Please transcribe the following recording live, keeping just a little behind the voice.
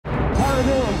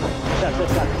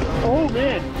Oh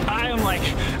man, I am like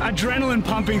adrenaline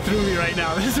pumping through me right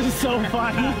now. This is so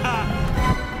fun.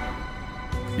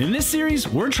 In this series,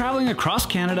 we're traveling across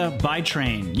Canada by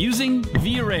train using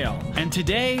Via Rail. And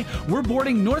today, we're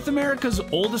boarding North America's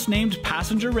oldest named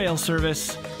passenger rail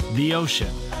service, the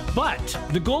Ocean. But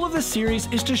the goal of this series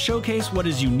is to showcase what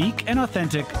is unique and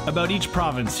authentic about each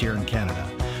province here in Canada.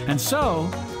 And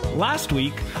so, last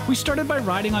week, we started by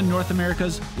riding on North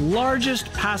America's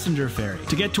largest passenger ferry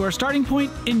to get to our starting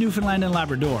point in Newfoundland and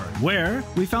Labrador, where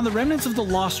we found the remnants of the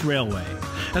lost railway.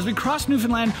 As we crossed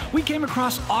Newfoundland, we came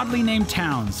across oddly named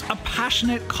towns, a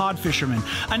passionate cod fisherman,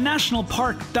 a national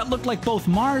park that looked like both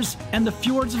Mars and the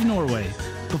fjords of Norway,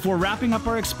 before wrapping up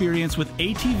our experience with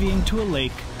ATVing to a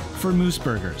lake for moose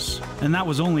burgers. And that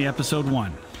was only episode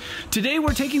 1. Today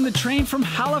we're taking the train from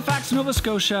Halifax, Nova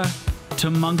Scotia to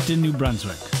Moncton, New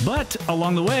Brunswick. But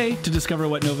along the way, to discover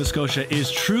what Nova Scotia is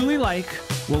truly like,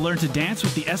 we'll learn to dance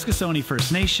with the Eskasoni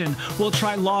First Nation, we'll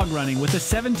try log running with a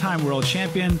 7-time world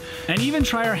champion, and even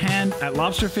try our hand at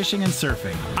lobster fishing and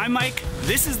surfing. I'm Mike,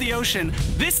 this is the Ocean,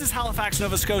 this is Halifax,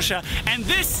 Nova Scotia, and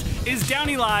this is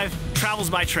DownieLive Travels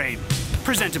by Train,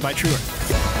 presented by Tru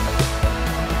Earth.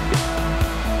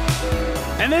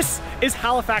 And this is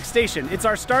Halifax Station. It's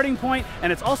our starting point,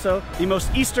 and it's also the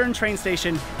most eastern train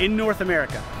station in North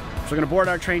America. So we're gonna board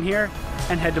our train here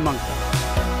and head to Moncton.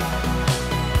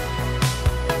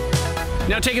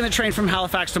 Now, taking the train from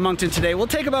Halifax to Moncton today will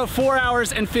take about 4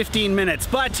 hours and 15 minutes,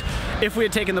 but if we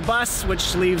had taken the bus,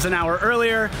 which leaves an hour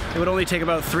earlier, it would only take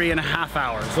about 3.5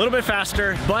 hours. A little bit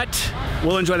faster, but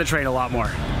we'll enjoy the train a lot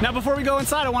more. Now, before we go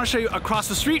inside, I want to show you across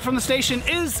the street from the station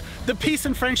is the Peace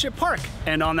and Friendship Park.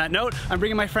 And on that note, I'm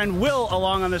bringing my friend Will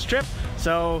along on this trip,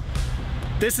 so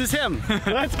this is him.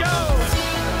 Let's go!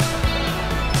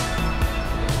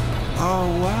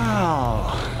 Oh,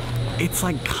 wow. It's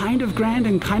like kind of grand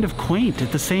and kind of quaint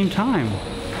at the same time.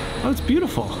 Oh, it's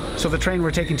beautiful. So the train we're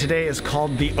taking today is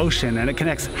called the Ocean, and it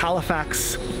connects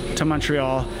Halifax to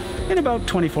Montreal in about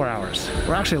 24 hours.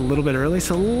 We're actually a little bit early,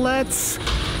 so let's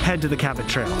head to the Cabot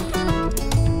Trail.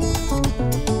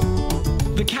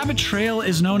 The Cabot Trail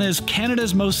is known as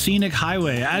Canada's most scenic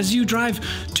highway as you drive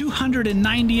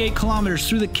 298 kilometers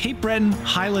through the Cape Breton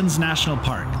Highlands National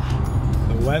Park.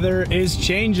 The weather is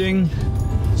changing.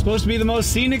 Supposed to be the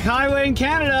most scenic highway in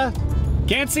Canada.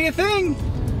 Can't see a thing,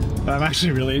 but I'm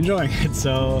actually really enjoying it.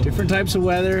 So different types of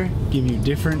weather give you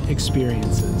different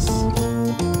experiences.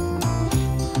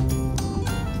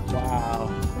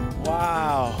 Wow,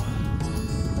 wow.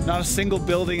 Not a single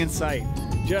building in sight,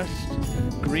 just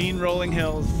green rolling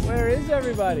hills. Where is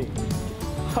everybody?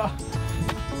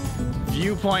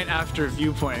 Viewpoint after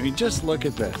viewpoint. I mean, just look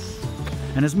at this.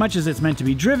 And as much as it's meant to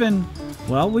be driven,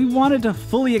 well, we wanted to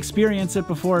fully experience it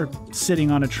before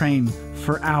sitting on a train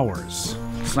for hours.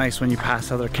 It's nice when you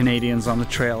pass other Canadians on the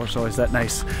trail. There's always that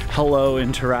nice hello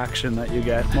interaction that you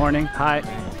get. Morning. Hi.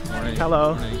 Morning.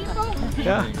 Hello. Morning.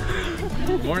 Yeah.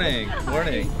 Morning.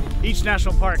 Morning. Each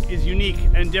national park is unique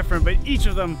and different, but each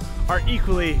of them are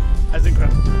equally as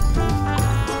incredible.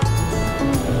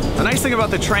 The nice thing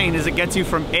about the train is it gets you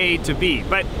from A to B,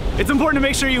 but it's important to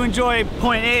make sure you enjoy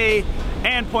point A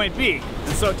and point B.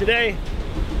 And so today,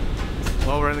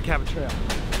 well, we're in the Cabot Trail.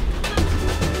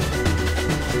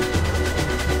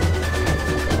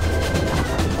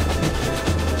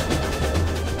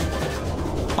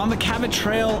 On the Cabot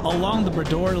Trail along the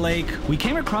Brador Lake, we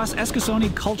came across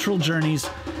Eskasoni cultural journeys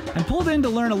and pulled in to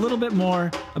learn a little bit more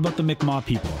about the Mi'kmaq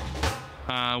people.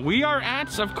 We are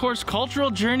at, of course, Cultural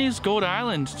Journeys Goat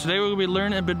Island. Today we'll be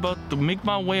learning a bit about the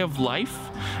Mi'kmaq way of life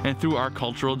and through our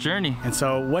cultural journey. And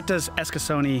so what does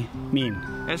Eskasoni mean?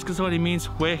 Eskasoni means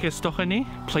Wehestochani,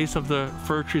 place of the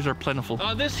fir trees are plentiful.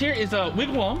 This here is a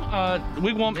wigwam.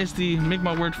 Wigwam is the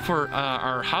Mi'kmaq word for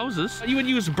our houses. You would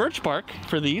use birch bark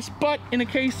for these, but in a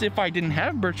case if I didn't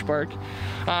have birch bark,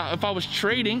 if I was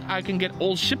trading, I can get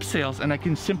old ship sails and I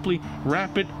can simply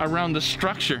wrap it around the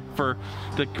structure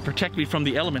to protect me from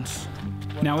the elements.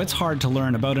 Now, it's hard to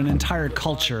learn about an entire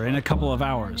culture in a couple of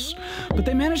hours, but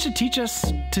they managed to teach us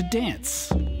to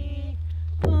dance.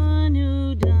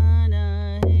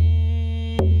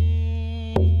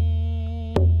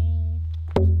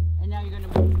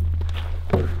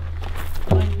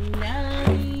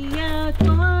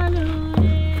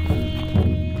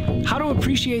 How to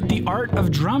appreciate the art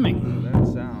of drumming.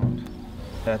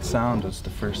 That sound was the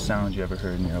first sound you ever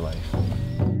heard in your life.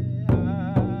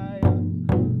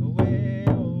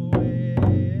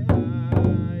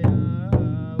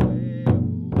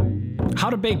 How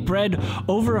to bake bread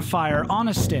over a fire on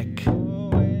a stick.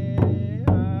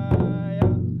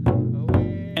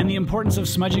 And the importance of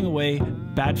smudging away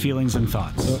bad feelings and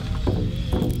thoughts.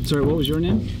 Sorry, what was your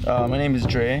name? My name is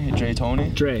Dre Tony.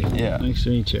 Dre. Yeah. Nice to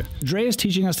meet you. Dre is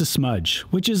teaching us to smudge,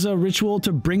 which is a ritual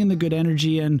to bring in the good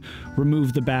energy and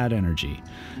remove the bad energy.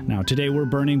 Now, today we're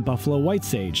burning buffalo white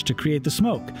sage to create the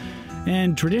smoke.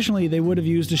 And traditionally, they would have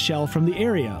used a shell from the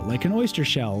area, like an oyster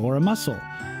shell or a mussel.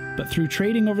 But through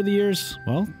trading over the years,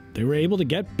 well, they were able to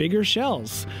get bigger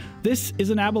shells. This is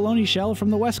an abalone shell from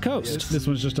the West Coast. Yes. This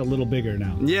one's just a little bigger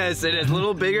now. Yes, it is a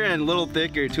little bigger and a little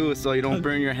thicker too, so you don't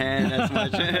burn your hand as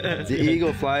much. The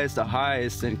eagle flies the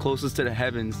highest and closest to the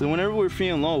heavens. So whenever we're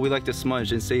feeling low, we like to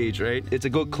smudge in sage, right? It's a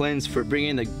good cleanse for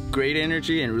bringing the great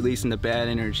energy and releasing the bad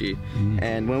energy.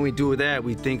 And when we do that,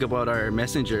 we think about our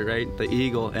messenger, right? The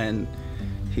eagle, and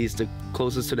he's the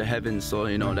closest to the heavens, so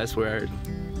you know that's where our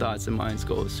thoughts and minds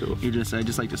go. So I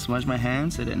just like to smudge my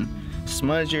hands and then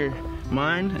smudge your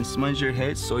mind and smudge your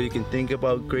head so you can think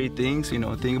about great things, you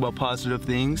know, think about positive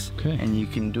things. Okay. And you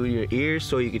can do your ears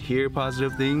so you could hear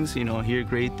positive things, you know, hear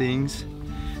great things,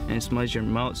 and smudge your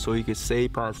mouth so you could say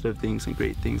positive things and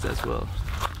great things as well.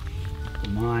 The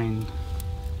mind,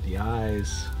 the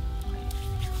eyes,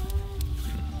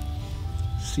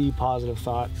 see positive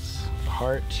thoughts, the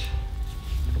heart,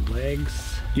 the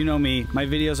legs. You know me, my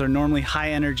videos are normally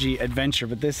high energy adventure,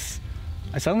 but this,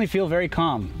 I suddenly feel very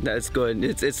calm. That's good.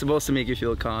 It's supposed to make you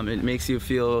feel calm. It makes you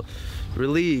feel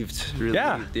relieved.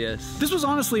 Yeah. Yes. This was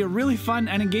honestly a really fun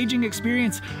and engaging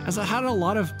experience, as I had a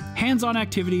lot of hands-on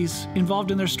activities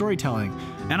involved in their storytelling.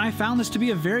 And I found this to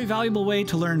be a very valuable way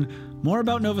to learn more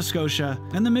about Nova Scotia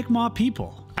and the Mi'kmaq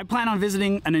people. I plan on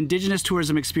visiting an Indigenous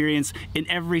tourism experience in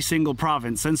every single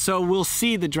province, and so we'll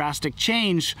see the drastic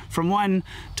change from one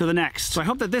to the next. So I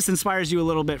hope that this inspires you a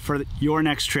little bit for your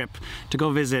next trip to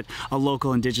go visit a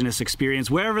local Indigenous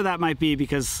experience, wherever that might be,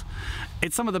 because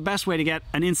it's some of the best way to get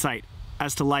an insight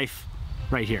as to life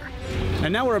right here.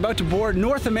 And now we're about to board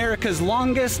North America's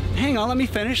longest, hang on, let me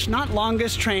finish, not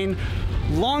longest train,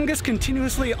 longest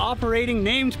continuously operating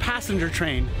named passenger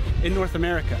train in North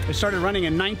America. It started running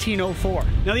in 1904.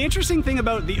 Now the interesting thing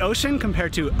about the Ocean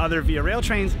compared to other Via Rail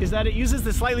trains is that it uses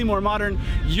the slightly more modern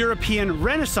European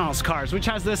Renaissance cars, which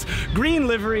has this green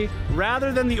livery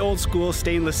rather than the old school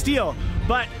stainless steel.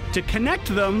 But to connect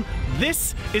them,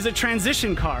 this is a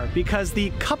transition car because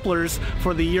the couplers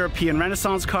for the European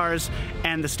Renaissance cars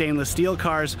and the stainless steel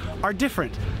cars are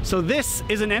different. So this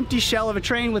is an empty shell of a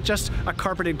train with just a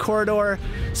carpeted corridor,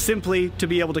 simply to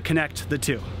be able to connect the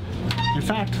two. In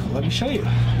fact, let me show you.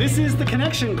 This is the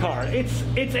connection car. It's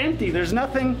empty. There's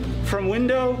nothing from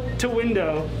window to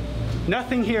window.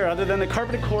 Nothing here other than the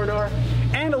carpeted corridor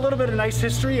and a little bit of nice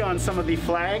history on some of the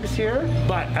flags here.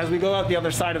 But as we go out the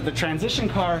other side of the transition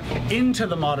car into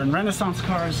the modern Renaissance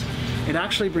cars, it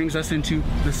actually brings us into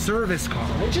the service car,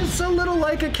 which is a little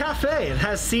like a cafe. It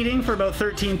has seating for about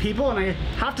 13 people, and I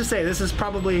have to say, this is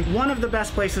probably one of the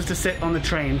best places to sit on the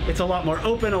train. It's a lot more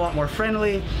open, a lot more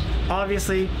friendly.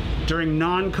 Obviously, during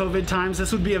non-COVID times,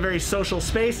 this would be a very social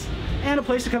space and a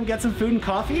place to come get some food and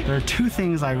coffee. There are two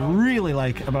things I really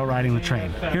like about riding the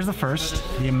train. Here's the first,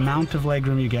 the amount of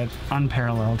legroom you get,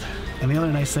 unparalleled. And the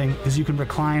other nice thing is you can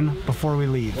recline before we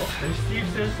leave.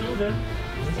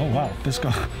 Oh wow, this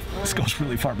goes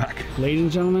really far back. Ladies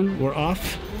and gentlemen, we're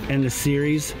off and the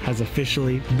series has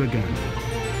officially begun.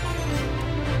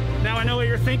 Now I know what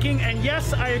you're thinking, and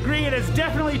yes, I agree, it is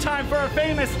definitely time for our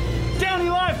famous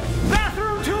DownieLive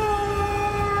bathroom tour!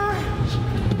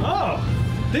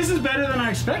 Oh, this is better than I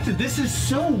expected. This is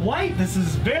so white, this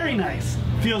is very nice.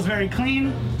 Feels very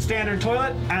clean, standard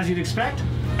toilet, as you'd expect.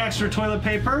 Extra toilet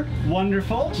paper,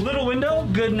 wonderful. Little window,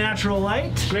 good natural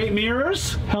light. Great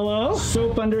mirrors, hello.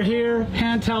 Soap under here,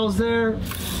 hand towels there.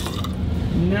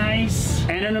 Nice.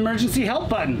 And an emergency help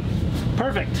button.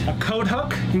 Perfect. A coat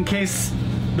hook in case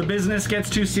the business gets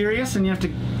too serious and you have to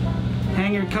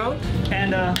hang your coat.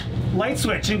 And a light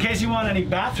switch in case you want any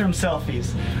bathroom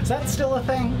selfies. Is that still a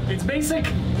thing? It's basic,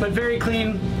 but very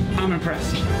clean. I'm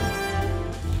impressed.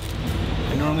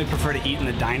 I normally prefer to eat in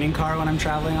the dining car when I'm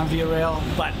traveling on Via Rail,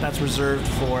 but that's reserved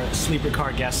for sleeper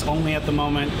car guests only at the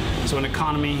moment. So in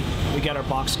economy, we get our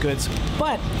boxed goods.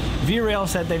 But Via Rail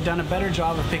said they've done a better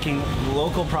job of picking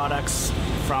local products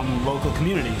from local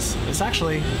communities. This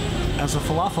actually, as a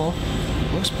falafel,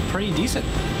 looks pretty decent.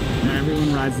 And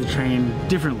everyone rides the train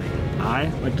differently. I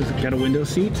like to get a window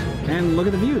seat and look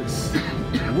at the views.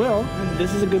 I will, and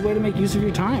this is a good way to make use of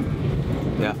your time.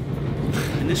 Yeah.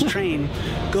 And this train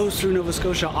goes through Nova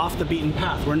Scotia off the beaten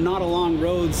path. We're not along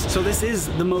roads, so this is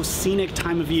the most scenic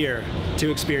time of year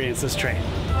to experience this train.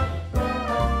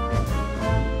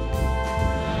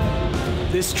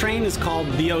 This train is called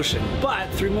the Ocean, but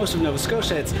through most of Nova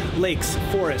Scotia, it's lakes,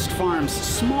 forest, farms,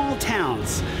 small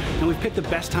towns. And we've picked the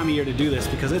best time of year to do this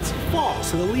because it's fall,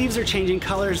 so the leaves are changing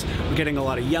colors. We're getting a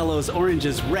lot of yellows,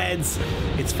 oranges, reds.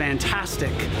 It's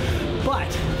fantastic. But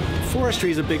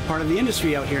forestry is a big part of the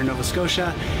industry out here in Nova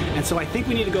Scotia, and so I think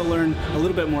we need to go learn a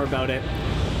little bit more about it.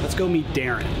 Let's go meet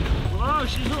Darren. Whoa,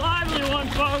 she's a lively one,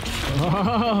 folks.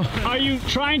 Oh, are you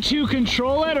trying to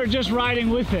control it or just riding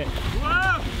with it?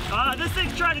 Whoa, this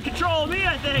thing's trying to control me,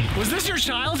 I think. Was this your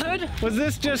childhood? Was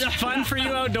this just fun for you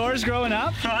outdoors growing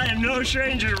up? I am no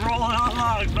stranger to rolling on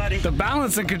logs, buddy. The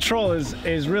balance and control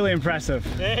is really impressive.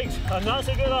 Thanks. I'm not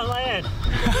so good on land.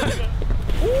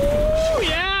 Ooh,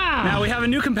 yeah! Now we have a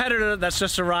new competitor that's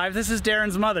just arrived. This is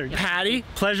Darren's mother, Patty.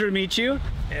 Pleasure to meet you.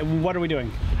 What are we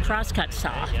doing? Crosscut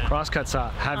saw. Crosscut saw.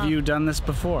 Have you done this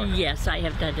before? Yes, I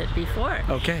have done it before.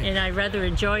 Okay. And I rather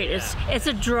enjoy it. It's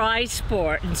a dry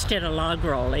sport instead of log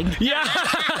rolling. Yeah!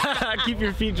 Keep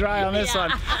your feet dry on this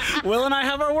one. Will and I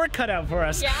have our work cut out for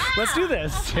us. Yeah. Let's do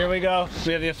this. Here we go.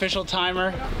 We have the official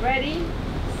timer. Ready,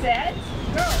 set,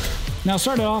 go. Now,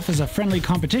 started off as a friendly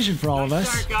competition for all of us.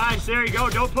 Start, guys. There you go.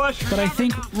 Don't push. But I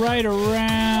think right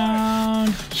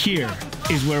around here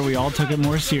is where we all took it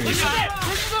more seriously. This is it.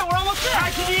 We're almost there.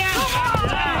 Right to the end.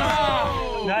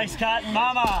 Oh. Nice cut,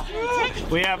 mama.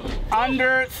 We have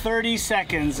under 30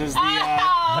 seconds is the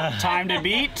time to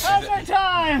beat. How's our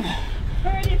time?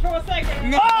 34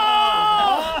 seconds.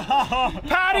 Oh!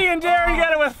 Patty and Darren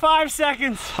get it with 5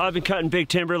 seconds. I've been cutting big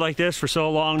timber like this for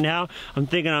so long now, I'm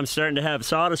thinking I'm starting to have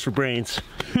sawdust for brains.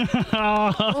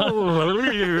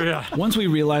 Once we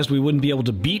realized we wouldn't be able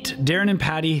to beat Darren and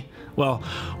Patty, well,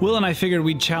 Will and I figured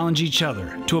we'd challenge each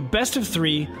other to a best of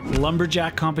 3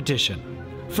 lumberjack competition.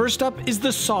 First up is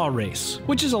the saw race,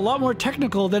 which is a lot more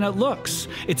technical than it looks.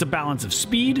 It's a balance of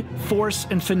speed, force,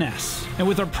 and finesse. And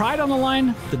with our pride on the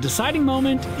line, the deciding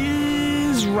moment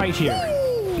is right here.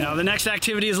 Now the next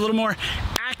activity is a little more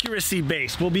accuracy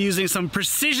based. We'll be using some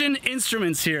precision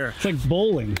instruments here. It's like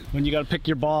bowling when you gotta pick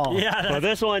your ball. Yeah, well,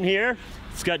 this one here,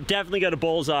 it's definitely got a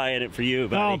bullseye in it for you,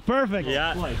 buddy. Oh, perfect.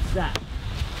 Yeah. Like that.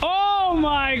 Oh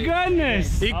my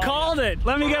goodness! He called it.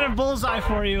 Let me get a bullseye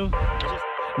for you.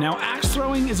 Now, axe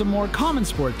throwing is a more common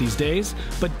sport these days,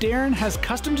 but Darren has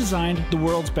custom designed the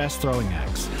world's best throwing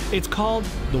axe. It's called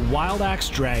the Wild Axe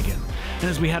Dragon. And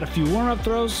as we had a few warm-up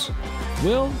throws,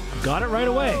 Will got it right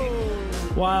away,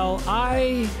 while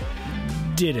I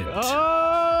didn't.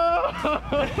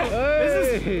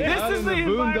 This is the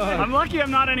environment. I'm lucky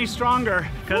I'm not any stronger,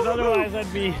 because otherwise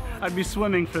I'd be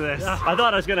swimming for this. I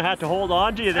thought I was gonna have to hold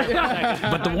on to you there for a second.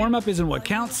 But the warm-up isn't what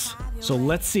counts. So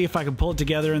let's see if I can pull it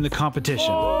together in the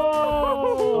competition.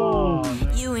 Oh!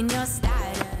 You and your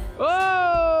style.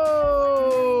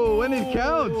 Oh! When it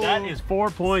counts. That is 4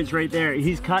 points right there.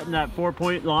 He's cutting that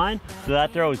 4-point line, so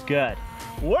that throw is good.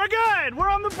 We're good!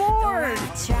 We're on the board!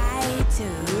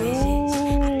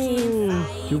 Ooh.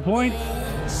 2 points.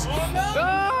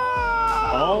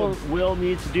 All Will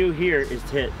needs to do here is to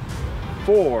hit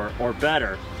 4 or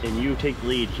better, and you take the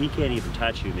lead. He can't even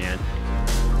touch you, man.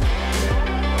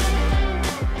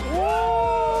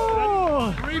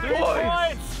 3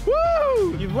 points!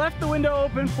 Woo! You've left the window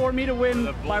open for me to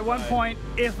win by 1 point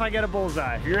if I get a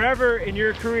bullseye. If you're ever in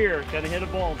your career gonna hit a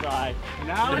bullseye,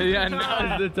 now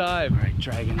now's the time. All right,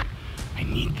 Dragon, I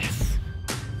need this.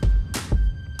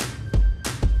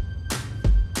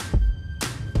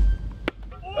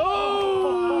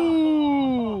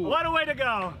 Oh! What a way to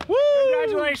go! Woo!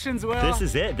 Congratulations, Will. this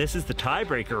is it. This is the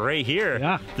tiebreaker right here.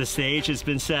 Yeah. The stage has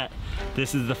been set.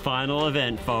 This is the final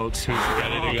event, folks. Who's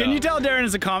ready to go? Can you tell Darren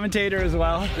is a commentator as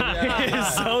well?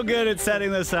 He's so good at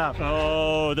setting this up.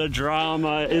 Oh, the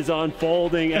drama is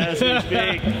unfolding as we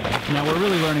speak. Now we're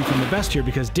really learning from the best here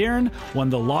because Darren won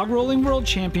the Log Rolling World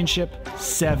Championship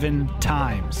 7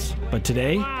 times. But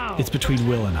today, it's between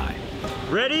Will and I.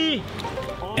 Ready?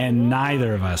 And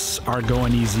neither of us are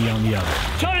going easy on the other.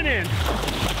 Time in.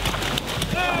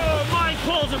 Oh, Mike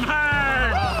pulls him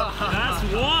hard. That's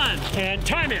 1. And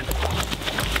time in. Good.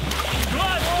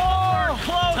 Oh,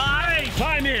 close.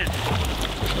 Time in.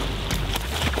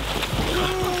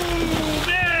 Ooh,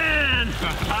 man.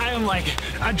 I am like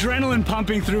adrenaline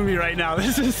pumping through me right now.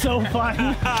 This is so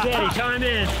fun. Steady, time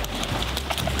in.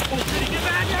 Did he get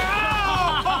back there?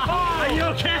 Oh! Are you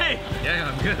okay?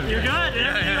 Yeah, I'm good. You're good?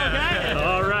 Everything okay?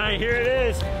 All right, here it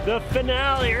is. The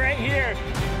finale right here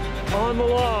on the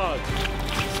log.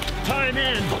 Time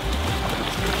in.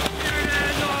 There it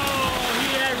is. Oh, he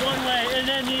had one leg and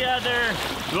then the other.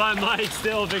 but Mike's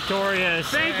still victorious.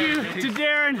 Thank you to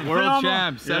Darren. World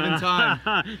champ, 7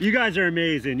 times. You guys are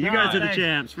amazing. You guys are the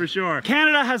champs, for sure.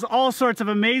 Canada has all sorts of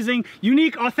amazing,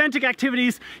 unique, authentic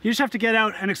activities. You just have to get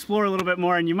out and explore a little bit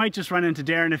more, and you might just run into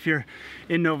Darren if you're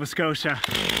in Nova Scotia.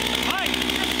 Mike,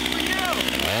 this is for you.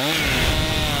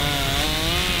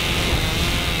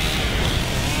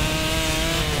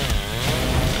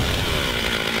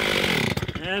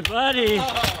 And buddy,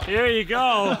 here you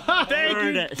go. Thank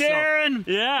you, Darren.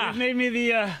 So, yeah. You've made me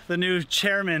the new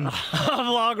chairman of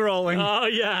log rolling. Oh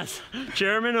yes,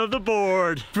 chairman of the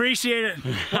board. Appreciate it.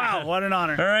 Wow, what an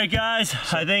honor. All right, guys,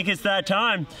 I think it's that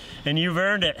time, and you've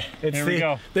earned it. Here we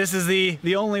go. This is the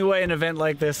only way an event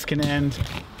like this can end.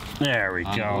 There we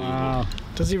go. Wow.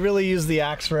 Does he really use the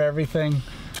axe for everything?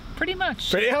 Pretty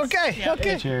much. Okay, yeah.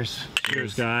 okay. Cheers.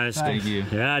 Cheers, guys. Thank you.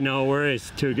 Yeah, no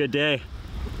worries. To a good day.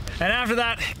 And after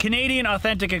that Canadian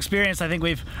authentic experience, I think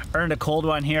we've earned a cold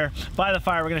one here by the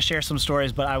fire. We're gonna share some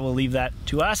stories, but I will leave that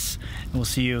to us, and we'll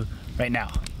see you right now.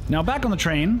 Now back on the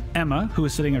train, Emma, who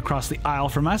was sitting across the aisle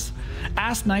from us,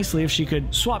 asked nicely if she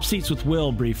could swap seats with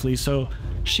Will briefly so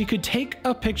she could take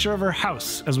a picture of her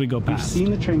house as we go past. We've seen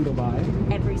the train go by.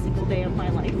 Every single day of my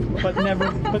life. But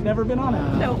never been on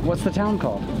it. No. What's the town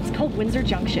called? It's called Windsor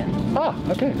Junction. Oh,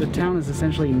 okay. The town is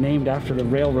essentially named after the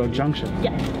railroad junction.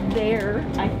 Yeah, there,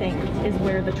 I think, is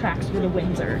where the tracks for the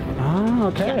Windsor. Ah,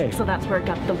 okay. Yeah, so that's where it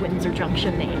got the Windsor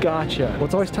Junction name. Gotcha. Well,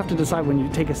 it's always tough to decide when you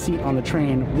take a seat on the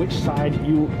train which side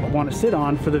you want to sit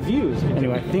on for the views.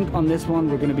 Anyway, I think on this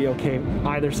one we're going to be okay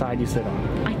either side you sit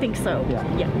on. I think so.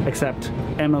 Yeah. Except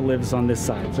Emma lives on this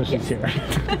side, so she's here.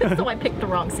 So I picked the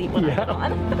wrong seat when I got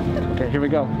on. Okay, here we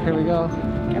go. Here we go.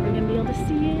 Are we going to be able to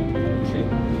see it?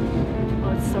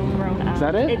 Oh, it's so grown up. Is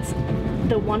that it? It's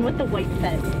the one with the white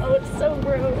fence. Oh, it's so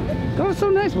grown. Oh, it's so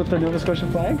nice with the Nova Scotia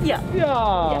flag. Yeah. Yeah,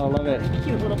 I love it.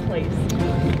 Cute little place.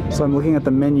 So I'm looking at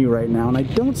the menu right now, and I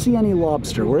don't see any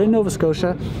lobster. We're in Nova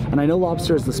Scotia, and I know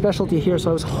lobster is the specialty here, so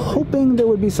I was hoping there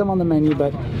would be some on the menu,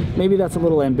 but maybe that's a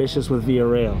little ambitious with Via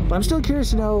Rail. But I'm still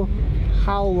curious to know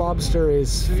how lobster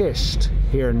is fished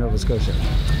here in Nova Scotia.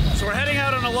 So we're heading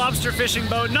out on a lobster fishing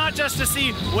boat, not just to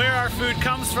see where our food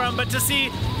comes from, but to see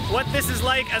what this is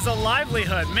like as a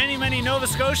livelihood. Many Nova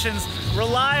Scotians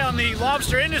rely on the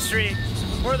lobster industry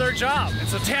for their job. And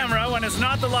so Tamara, when it's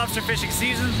not the lobster fishing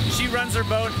season, she runs her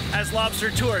boat as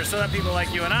lobster tours so that people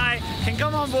like you and I can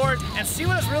come on board and see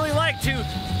what it's really like to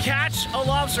catch a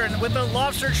lobster, and with a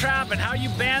lobster trap, and how you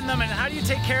ban them and how do you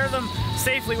take care of them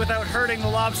safely without hurting the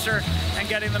lobster and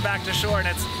getting them back to shore. And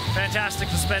it's fantastic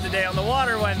to spend a day on the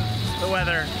water when the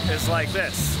weather is like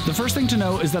this. The first thing to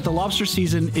know is that the lobster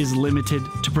season is limited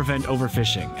to prevent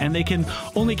overfishing, and they can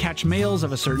only catch males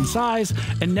of a certain size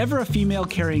and never a female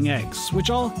carrying eggs,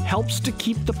 which all helps to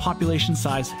keep the population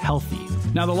size healthy.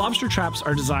 Now the lobster traps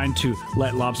are designed to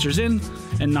let lobsters in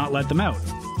and not let them out,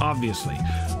 obviously.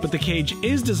 But the cage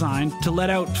is designed to let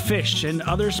out fish and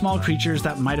other small creatures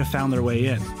that might have found their way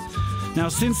in. Now,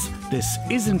 since this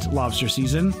isn't lobster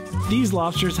season, these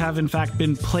lobsters have in fact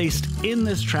been placed in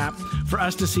this trap for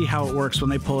us to see how it works when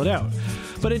they pull it out.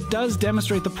 But it does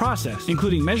demonstrate the process,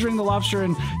 including measuring the lobster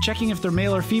and checking if they're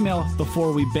male or female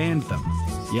before we band them.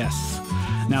 Yes.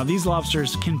 Now, these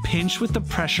lobsters can pinch with the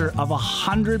pressure of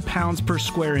 100 pounds per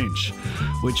square inch,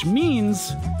 which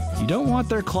means you don't want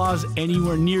their claws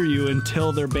anywhere near you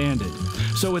until they're banded.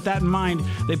 So with that in mind,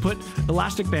 they put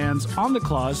elastic bands on the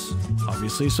claws,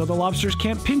 obviously, so the lobsters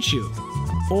can't pinch you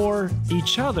or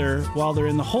each other while they're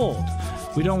in the hold.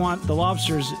 We don't want the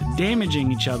lobsters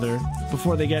damaging each other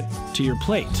before they get to your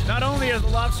plate. Not only is the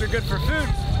lobster good for food,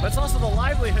 but it's also the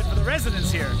livelihood for the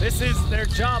residents here. This is their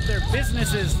job, their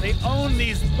businesses. They own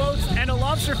these boats, and a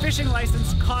lobster fishing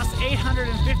license costs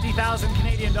 850,000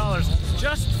 Canadian dollars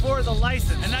just for the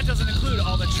license. And that doesn't include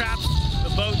all the traps,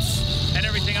 the boats, and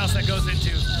everything else that goes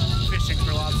into fishing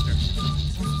for lobster.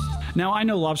 Now, I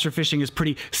know lobster fishing is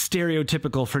pretty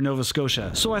stereotypical for Nova Scotia,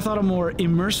 so I thought a more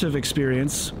immersive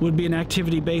experience would be an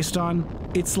activity based on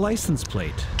its license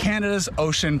plate. Canada's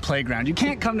ocean playground. You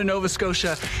can't come to Nova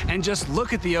Scotia and just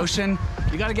look at the ocean.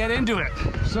 You gotta get into it.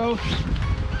 So,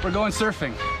 we're going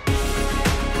surfing.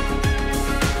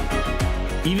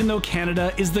 Even though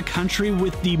Canada is the country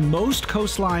with the most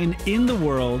coastline in the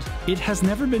world, it has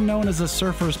never been known as a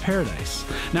surfer's paradise.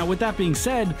 Now, with that being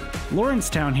said,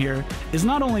 Lawrencetown here is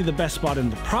not only the best spot in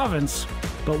the province,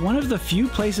 but one of the few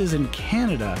places in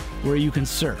Canada where you can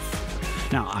surf.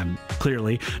 Now, I'm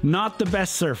clearly not the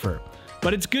best surfer,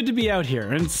 but it's good to be out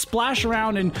here and splash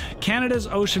around in Canada's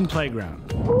ocean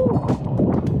playground.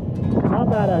 Up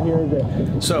bad out here, is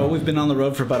it? So we've been on the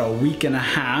road for about a week and a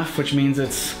half, which means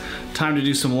it's time to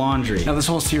do some laundry. Now this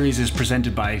whole series is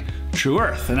presented by Tru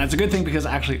Earth, and that's a good thing because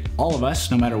actually all of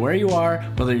us, no matter where you are,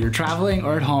 whether you're traveling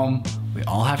or at home, we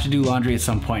all have to do laundry at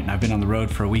some point, and I've been on the road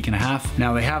for a week and a half.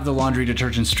 Now they have the laundry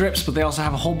detergent strips, but they also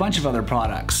have a whole bunch of other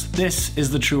products. This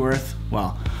is the Tru Earth,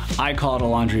 well, I call it a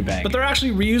laundry bag. But they're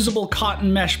actually reusable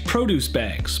cotton mesh produce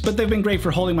bags, but they've been great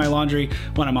for holding my laundry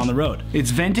when I'm on the road.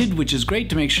 It's vented, which is great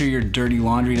to make sure your dirty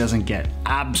laundry doesn't get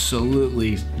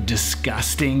absolutely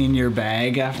disgusting in your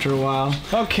bag after a while.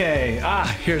 Okay,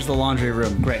 here's the laundry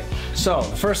room, great. So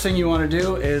the first thing you want to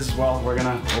do is, well, we're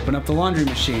gonna open up the laundry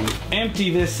machine, empty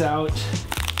this out.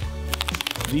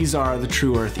 These are the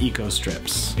Tru Earth Eco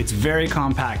Strips. It's very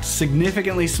compact,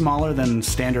 significantly smaller than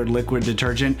standard liquid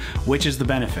detergent, which is the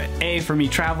benefit. A, for me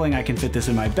traveling, I can fit this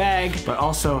in my bag, but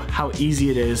also how easy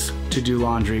it is to do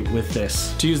laundry with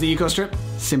this. To use the Eco Strip,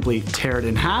 simply tear it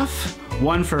in half.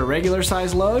 One for a regular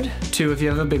size load, two if you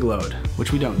have a big load,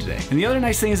 which we don't today. And the other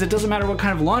nice thing is it doesn't matter what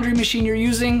kind of laundry machine you're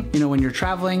using. You know, when you're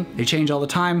traveling, they change all the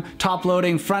time. Top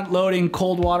loading, front loading,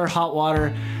 cold water, hot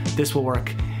water. This will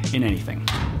work in anything.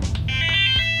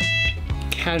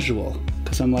 Casual,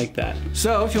 because I'm like that.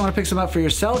 So if you want to pick some up for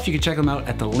yourself, you can check them out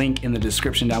at the link in the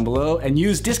description down below and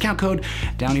use discount code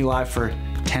DownieLive for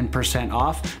 10%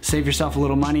 off. Save yourself a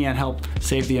little money and help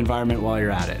save the environment while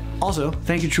you're at it. Also,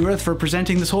 thank you Tru Earth for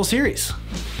presenting this whole series.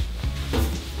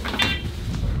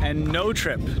 And no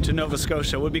trip to Nova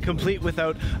Scotia would be complete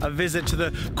without a visit to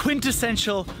the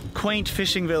quintessential quaint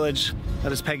fishing village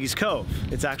that is Peggy's Cove.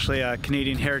 It's actually a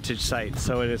Canadian heritage site,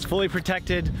 so it is fully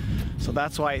protected. So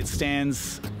that's why it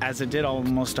stands as it did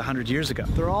almost 100 years ago.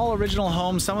 They're all original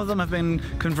homes. Some of them have been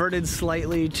converted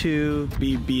slightly to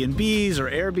be B&Bs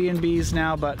or Airbnbs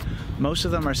now, but most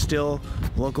of them are still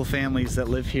local families that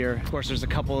live here. Of course, there's a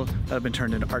couple that have been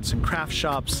turned into arts and craft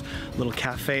shops, a little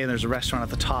cafe, and there's a restaurant at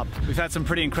the top. We've had some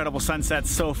pretty incredible sunsets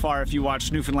so far if you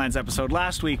watched Newfoundland's episode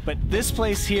last week, but this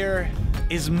place here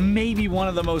is maybe one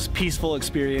of the most peaceful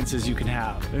experiences you can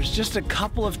have. There's just a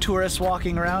couple of tourists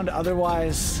walking around,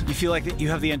 otherwise you feel like that you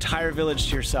have the entire village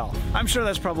to yourself. I'm sure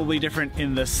that's probably different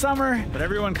in the summer, but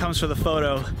everyone comes for the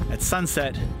photo at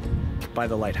sunset by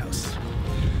the Lighthouse.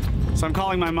 So I'm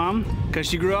calling my mom because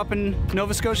she grew up in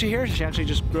Nova Scotia here. She actually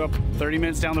just grew up 30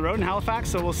 minutes down the road in Halifax,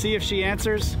 so we'll see if she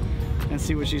answers and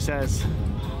see what she says.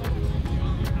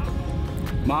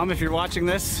 Mom, if you're watching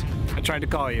this, I tried to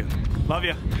call you. Love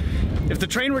you. If the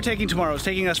train we're taking tomorrow is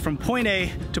taking us from point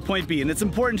A to point B, and it's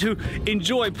important to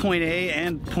enjoy point A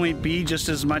and point B just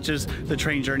as much as the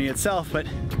train journey itself, but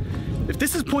if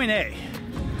this is point A,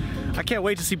 I can't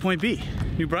wait to see point B,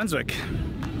 New Brunswick.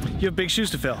 You have big shoes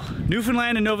to fill.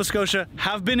 Newfoundland and Nova Scotia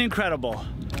have been incredible.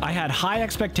 I had high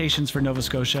expectations for Nova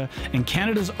Scotia, and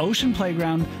Canada's ocean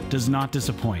playground does not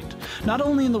disappoint. Not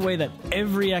only in the way that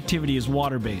every activity is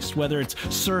water-based, whether it's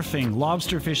surfing,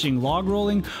 lobster fishing, log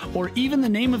rolling, or even the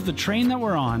name of the train that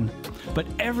we're on, but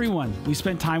everyone we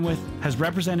spent time with has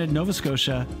represented Nova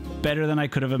Scotia better than I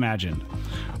could have imagined.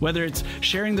 Whether it's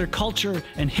sharing their culture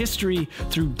and history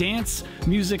through dance,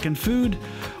 music, and food,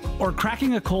 or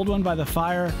cracking a cold one by the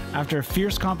fire after a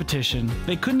fierce competition,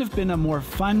 they couldn't have been a more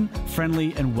fun,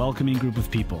 friendly, and welcoming group of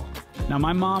people. Now,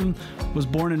 my mom was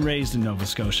born and raised in Nova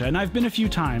Scotia, and I've been a few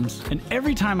times, and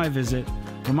every time I visit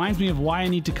reminds me of why I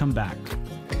need to come back.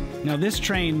 Now, this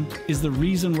train is the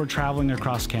reason we're traveling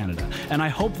across Canada, and I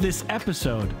hope this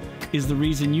episode is the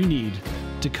reason you need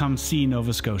to come see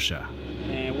Nova Scotia.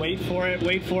 And wait for it,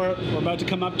 wait for it. We're about to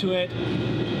come up to it.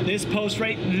 This post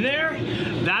right there,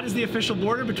 that is the official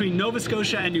border between Nova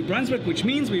Scotia and New Brunswick, which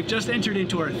means we've just entered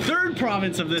into our third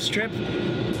province of this trip,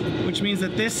 which means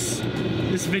that this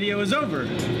video is over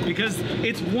because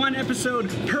it's one episode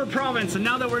per province. And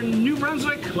now that we're in New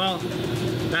Brunswick, well,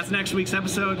 that's next week's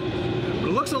episode. But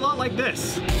it looks a lot like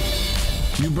this.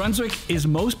 New Brunswick is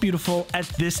most beautiful at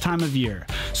this time of year,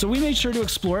 so we made sure to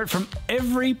explore it from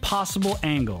every possible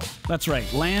angle. That's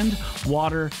right, land,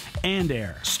 water, and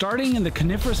air. Starting in the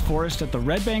coniferous forest at the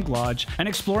Red Bank Lodge and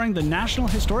exploring the National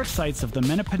Historic Sites of the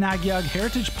Menipanagiag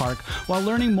Heritage Park while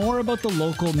learning more about the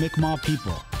local Mi'kmaq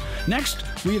people. Next,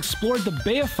 we explored the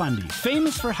Bay of Fundy,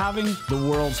 famous for having the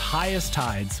world's highest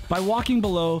tides, by walking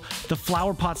below the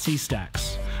Flower Pot Sea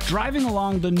Stacks, driving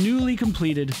along the newly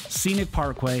completed Scenic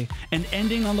Parkway, and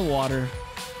ending on the water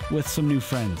with some new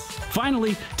friends.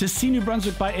 Finally, to see New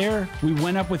Brunswick by air, we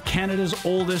went up with Canada's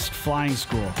oldest flying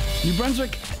school. New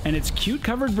Brunswick and its cute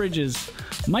covered bridges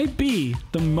might be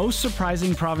the most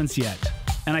surprising province yet,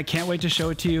 and I can't wait to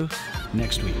show it to you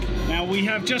next week. Now, we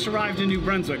have just arrived in New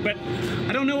Brunswick, but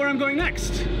I don't know where I'm going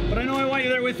next. But I know I want you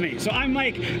there with me. So I'm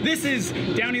Mike. This is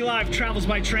DownieLive Travels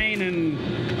by Train,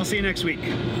 and I'll see you next week.